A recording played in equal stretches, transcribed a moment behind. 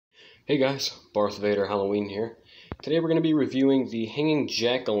Hey guys, Darth Vader Halloween here. Today we're going to be reviewing the hanging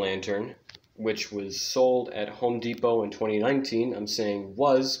jack-o'-lantern, which was sold at Home Depot in 2019. I'm saying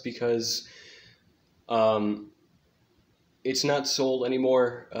was because it's not sold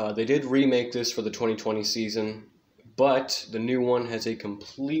anymore. They did remake this for the 2020 season, but the new one has a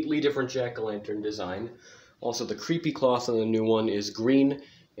completely different jack-o'-lantern design. Also, the creepy cloth on the new one is green,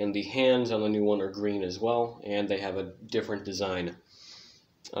 and the hands on the new one are green as well, and they have a different design.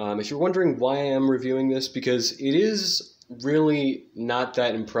 If you're wondering why I am reviewing this, because it is really not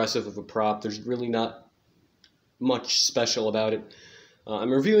that impressive of a prop. There's really not much special about it.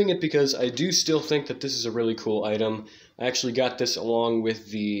 I'm reviewing it because I do still think that this is a really cool item. I actually got this along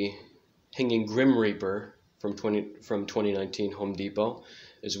with the hanging Grim Reaper from 2019 Home Depot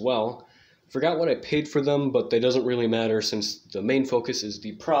as well. Forgot what I paid for them, but that doesn't really matter since the main focus is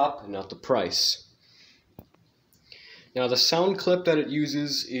the prop and not the price. Now, the sound clip that it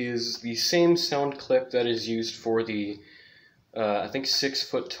uses is the same sound clip that is used for the, I think,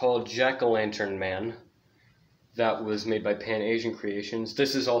 6-foot-tall jack-o'-lantern man that was made by Pan Asian Creations.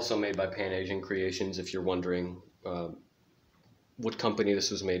 This is also made by Pan Asian Creations, if you're wondering what company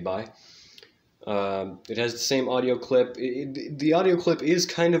this was made by. It has the same audio clip. The audio clip is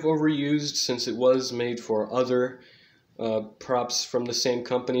kind of overused since it was made for other props from the same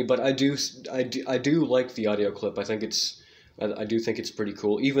company, but I do like the audio clip. I do think it's pretty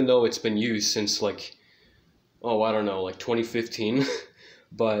cool, even though it's been used since like, oh, I don't know, like 2015.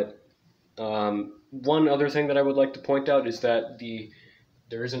 But one other thing that I would like to point out is that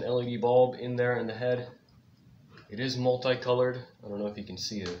there is an LED bulb in there in the head. It is multicolored. I don't know if you can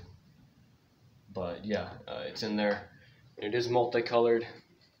see it, but yeah, it's in there. It is multicolored,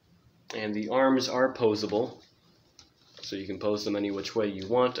 and the arms are posable. So you can pose them any which way you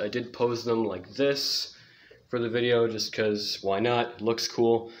want. I did pose them like this for the video just because why not? It looks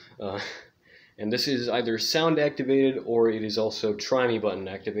cool. And this is either sound activated or it is also try me button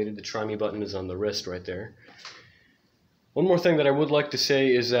activated. The try me button is on the wrist right there. One more thing that I would like to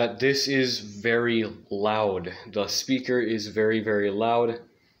say is that this is very loud. The speaker is very, very loud,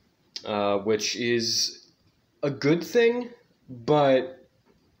 which is a good thing, but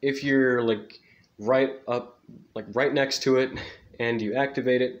if you're like right next to it and you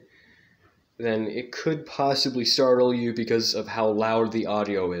activate it, then it could possibly startle you because of how loud the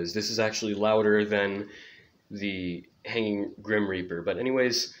audio is. This is actually louder than the hanging Grim Reaper. But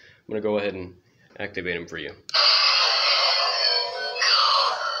anyways, I'm going to go ahead and activate him for you.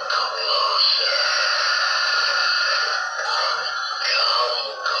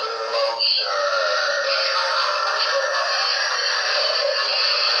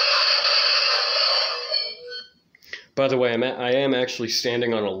 By the way, I am actually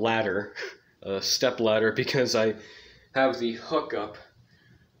standing on a ladder, a step ladder, because I have the hook up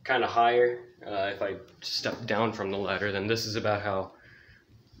kind of higher. If I step down from the ladder, then this is about how,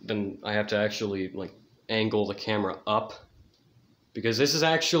 then I have to actually like angle the camera up, because this is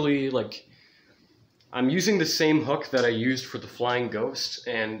actually like, I'm using the same hook that I used for the Flying Ghost,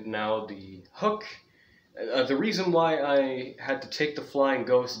 and now the hook, the reason why I had to take the Flying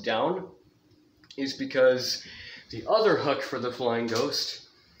Ghost down is because the other hook for the Flying Ghost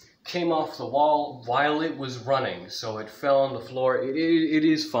came off the wall while it was running, so it fell on the floor. It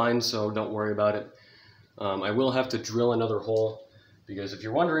is fine, so don't worry about it. I will have to drill another hole, because if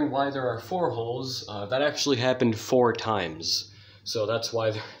you're wondering why there are 4 holes, that actually happened 4 times. So that's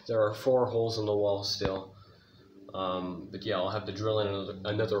why there are 4 holes in the wall still. But yeah, I'll have to drill in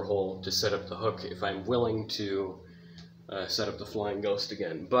another hole to set up the hook if I'm willing to set up the Flying Ghost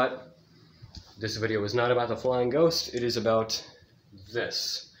again. But this video is not about the Flying Ghost, it is about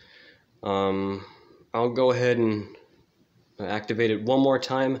this. I'll go ahead and activate it one more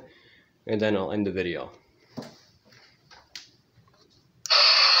time, and then I'll end the video.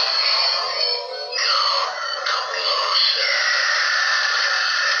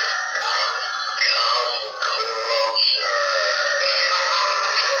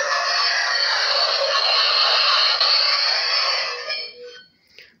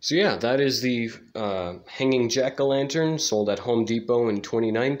 So yeah, that is the hanging jack-o'-lantern sold at Home Depot in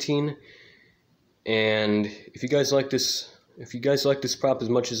 2019. And if you guys like this prop as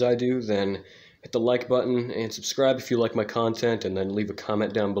much as I do, then hit the like button and subscribe if you like my content, and then leave a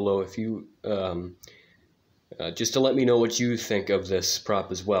comment down below if you just to let me know what you think of this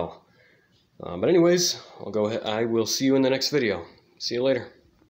prop as well. But anyways, I'll go ahead. I will see you in the next video. See you later.